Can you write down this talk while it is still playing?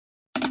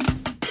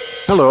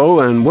Hello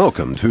and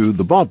welcome to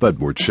the Bob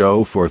Edwards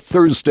Show for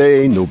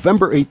Thursday,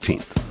 November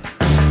 18th.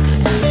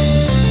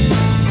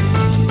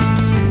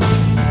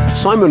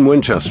 Simon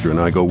Winchester and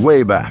I go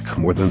way back,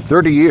 more than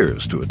 30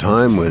 years, to a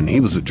time when he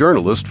was a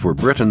journalist for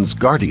Britain's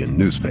Guardian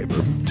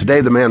newspaper.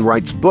 Today the man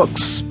writes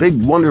books,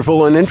 big,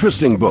 wonderful, and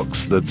interesting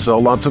books that sell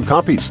lots of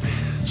copies.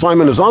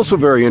 Simon is also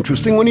very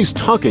interesting when he's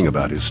talking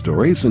about his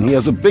stories, and he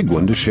has a big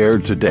one to share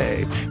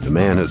today. The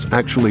man has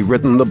actually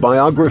written the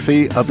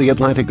biography of the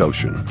Atlantic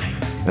Ocean.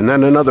 And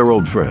then another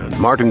old friend,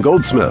 Martin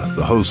Goldsmith,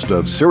 the host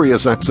of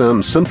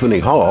SiriusXM Symphony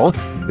Hall,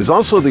 is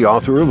also the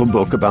author of a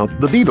book about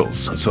the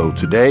Beatles. So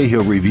today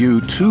he'll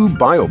review two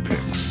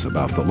biopics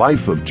about the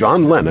life of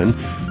John Lennon,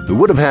 who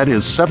would have had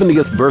his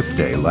 70th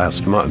birthday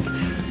last month.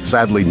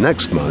 Sadly,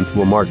 next month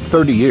will mark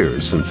 30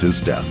 years since his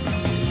death.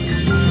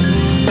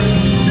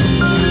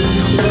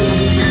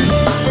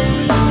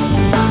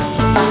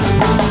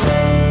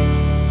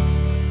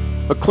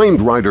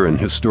 Acclaimed writer and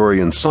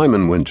historian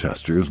Simon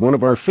Winchester is one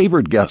of our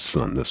favorite guests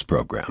on this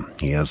program.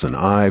 He has an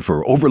eye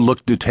for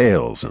overlooked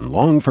details and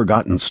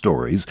long-forgotten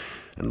stories,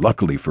 and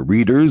luckily for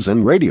readers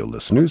and radio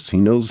listeners, he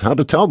knows how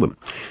to tell them.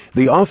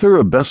 The author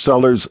of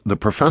bestsellers The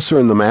Professor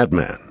and the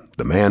Madman,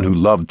 The Man Who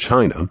Loved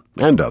China,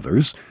 and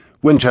others,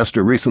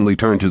 Winchester recently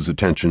turned his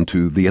attention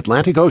to the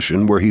Atlantic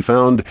Ocean, where he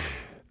found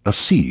a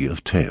sea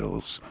of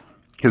tales.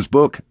 His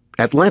book,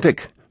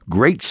 Atlantic: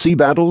 Great Sea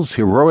Battles,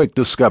 Heroic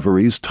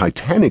Discoveries,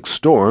 Titanic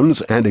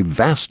Storms, and a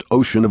Vast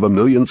Ocean of a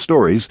Million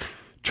Stories,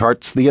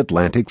 charts the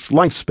Atlantic's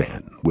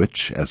lifespan,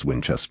 which, as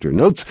Winchester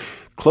notes,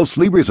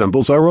 closely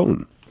resembles our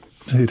own.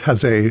 It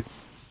has a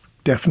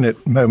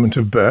definite moment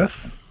of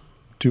birth,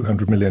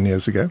 200 million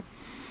years ago.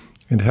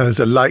 It has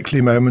a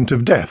likely moment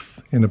of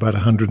death in about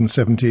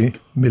 170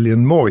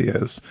 million more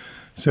years.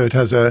 So it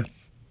has a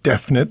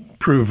definite,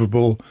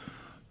 provable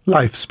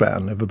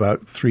lifespan of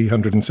about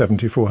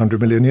 370,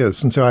 400 million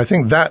years. And so I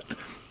think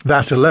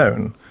that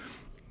alone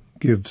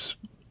gives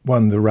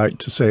one the right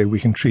to say we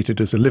can treat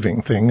it as a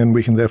living thing and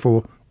we can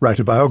therefore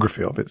write a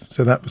biography of it.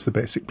 So that was the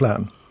basic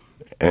plan.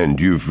 And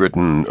you've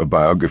written a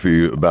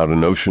biography about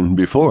an ocean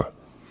before?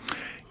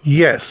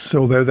 Yes,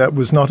 although that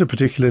was not a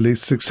particularly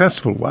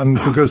successful one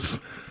because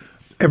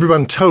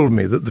everyone told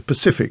me that the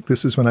Pacific,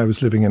 this is when I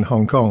was living in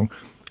Hong Kong,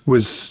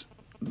 was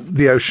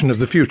the ocean of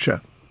the future.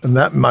 And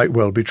that might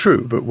well be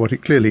true, but what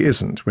it clearly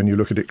isn't, when you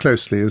look at it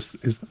closely, is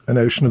an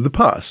ocean of the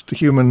past.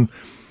 Human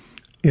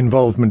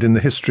involvement in the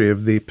history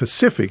of the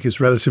Pacific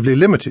is relatively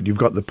limited. You've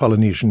got the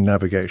Polynesian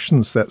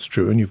navigations, that's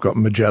true, and you've got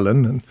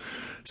Magellan and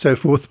so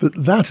forth. But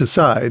that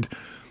aside,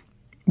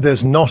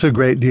 there's not a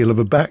great deal of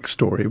a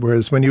backstory,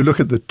 whereas when you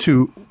look at the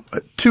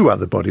two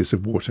other bodies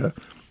of water,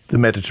 the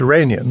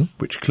Mediterranean,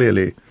 which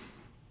clearly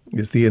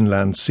is the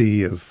inland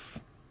sea of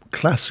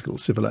classical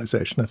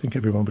civilization, I think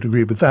everyone would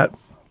agree with that,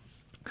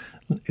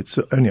 it's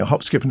only a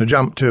hop, skip and a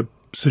jump to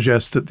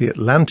suggest that the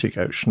Atlantic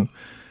Ocean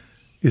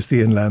is the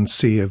inland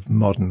sea of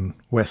modern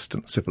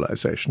Western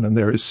civilization. And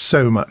there is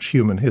so much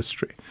human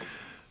history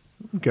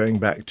going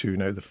back to,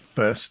 the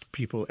first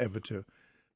people ever to